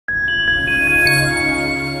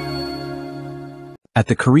At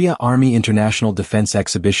the Korea Army International Defense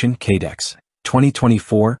Exhibition KADEX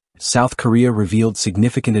 2024, South Korea revealed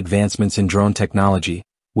significant advancements in drone technology,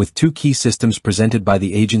 with two key systems presented by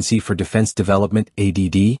the Agency for Defense Development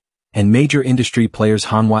 (ADD) and major industry players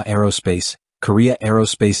Hanwha Aerospace, Korea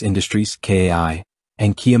Aerospace Industries (KAI),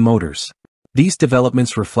 and Kia Motors. These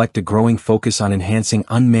developments reflect a growing focus on enhancing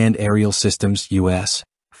unmanned aerial systems (US)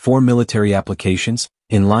 for military applications,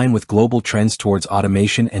 in line with global trends towards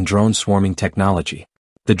automation and drone swarming technology.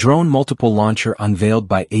 The drone multiple launcher unveiled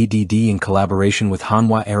by ADD in collaboration with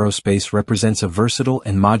Hanwha Aerospace represents a versatile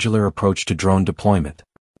and modular approach to drone deployment.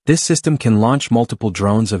 This system can launch multiple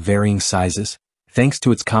drones of varying sizes, thanks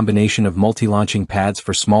to its combination of multi-launching pads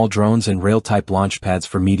for small drones and rail-type launch pads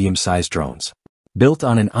for medium-sized drones. Built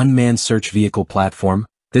on an unmanned search vehicle platform,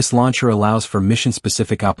 this launcher allows for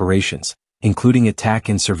mission-specific operations, including attack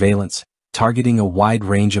and surveillance, targeting a wide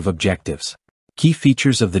range of objectives. Key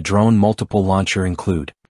features of the drone multiple launcher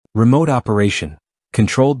include remote operation.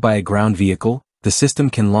 Controlled by a ground vehicle, the system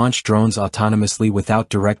can launch drones autonomously without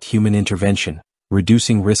direct human intervention,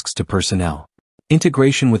 reducing risks to personnel.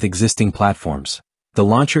 Integration with existing platforms. The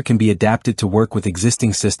launcher can be adapted to work with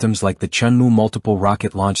existing systems like the Chunmoo Multiple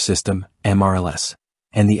Rocket Launch System, MLRS,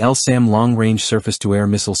 and the LSAM Long-Range Surface-to-Air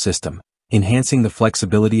Missile System, enhancing the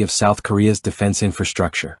flexibility of South Korea's defense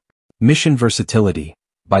infrastructure. Mission versatility.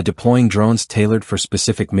 By deploying drones tailored for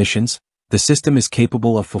specific missions, the system is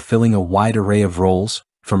capable of fulfilling a wide array of roles,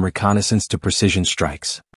 from reconnaissance to precision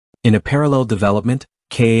strikes. In a parallel development,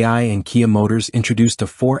 KAI and Kia Motors introduced a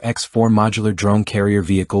 4x4 modular drone carrier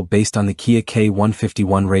vehicle based on the Kia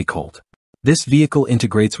K151 Reikolt. This vehicle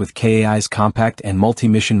integrates with KAI's compact and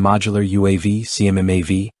multi-mission modular UAV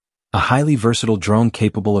 (CMMAV), a highly versatile drone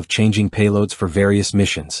capable of changing payloads for various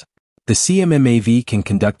missions. The CMMAV can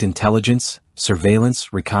conduct intelligence,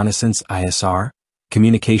 surveillance, reconnaissance (ISR),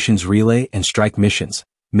 communications relay and strike missions,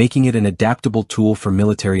 making it an adaptable tool for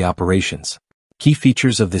military operations. Key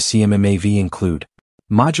features of the CMMAV include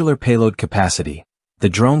modular payload capacity. The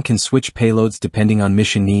drone can switch payloads depending on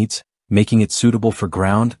mission needs, making it suitable for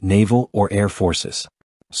ground, naval, or air forces.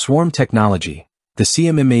 Swarm technology. The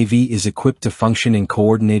CMMAV is equipped to function in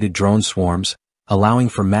coordinated drone swarms, allowing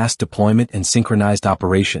for mass deployment and synchronized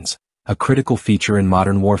operations, a critical feature in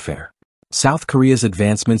modern warfare. South Korea's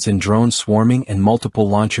advancements in drone swarming and multiple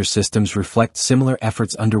launcher systems reflect similar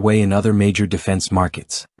efforts underway in other major defense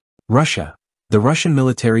markets. Russia. The Russian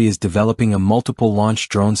military is developing a multiple launch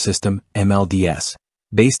drone system, MLRS,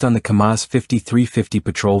 based on the KAMAZ 5350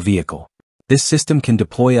 patrol vehicle. This system can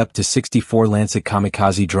deploy up to 64 Lancet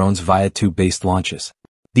kamikaze drones via tube-based launches.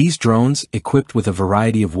 These drones, equipped with a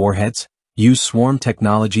variety of warheads, use swarm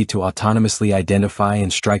technology to autonomously identify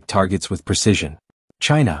and strike targets with precision.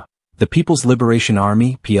 China. The People's Liberation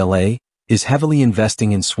Army, PLA, is heavily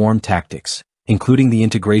investing in swarm tactics, including the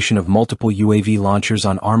integration of multiple UAV launchers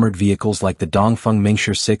on armored vehicles like the Dongfeng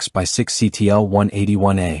Mingshi 6x6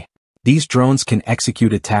 CTL-181A. These drones can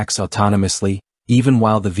execute attacks autonomously, even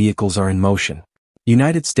while the vehicles are in motion.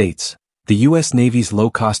 United States. The U.S. Navy's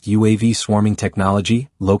low-cost UAV swarming technology,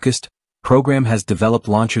 LOCUST, program has developed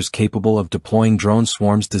launchers capable of deploying drone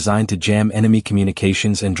swarms designed to jam enemy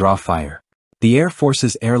communications and draw fire. The Air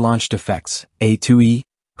Force's Air-Launched Effects, A2E,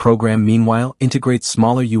 program meanwhile integrates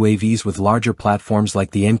smaller UAVs with larger platforms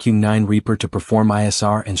like the MQ-9 Reaper to perform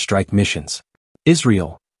ISR and strike missions.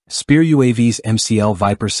 Israel. Spear UAV's MCL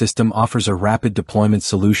Viper system offers a rapid deployment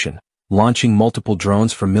solution, launching multiple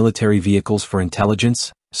drones from military vehicles for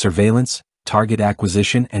intelligence, surveillance, target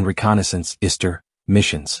acquisition and reconnaissance (ISTR)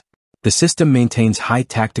 missions. The system maintains high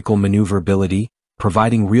tactical maneuverability,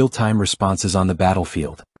 providing real-time responses on the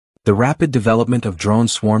battlefield. The rapid development of drone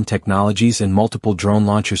swarm technologies and multiple drone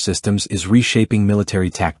launcher systems is reshaping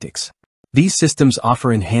military tactics. These systems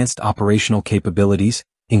offer enhanced operational capabilities,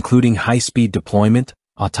 including high-speed deployment,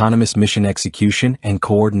 autonomous mission execution, and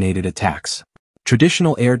coordinated attacks.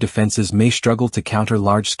 Traditional air defenses may struggle to counter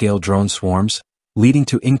large-scale drone swarms, leading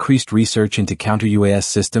to increased research into counter-UAS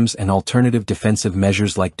systems and alternative defensive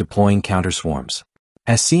measures like deploying counter-swarms.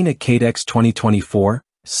 As seen at KADEX 2024,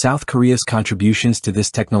 South Korea's contributions to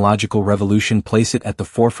this technological revolution place it at the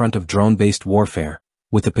forefront of drone-based warfare,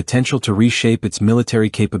 with the potential to reshape its military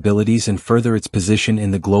capabilities and further its position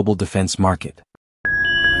in the global defense market.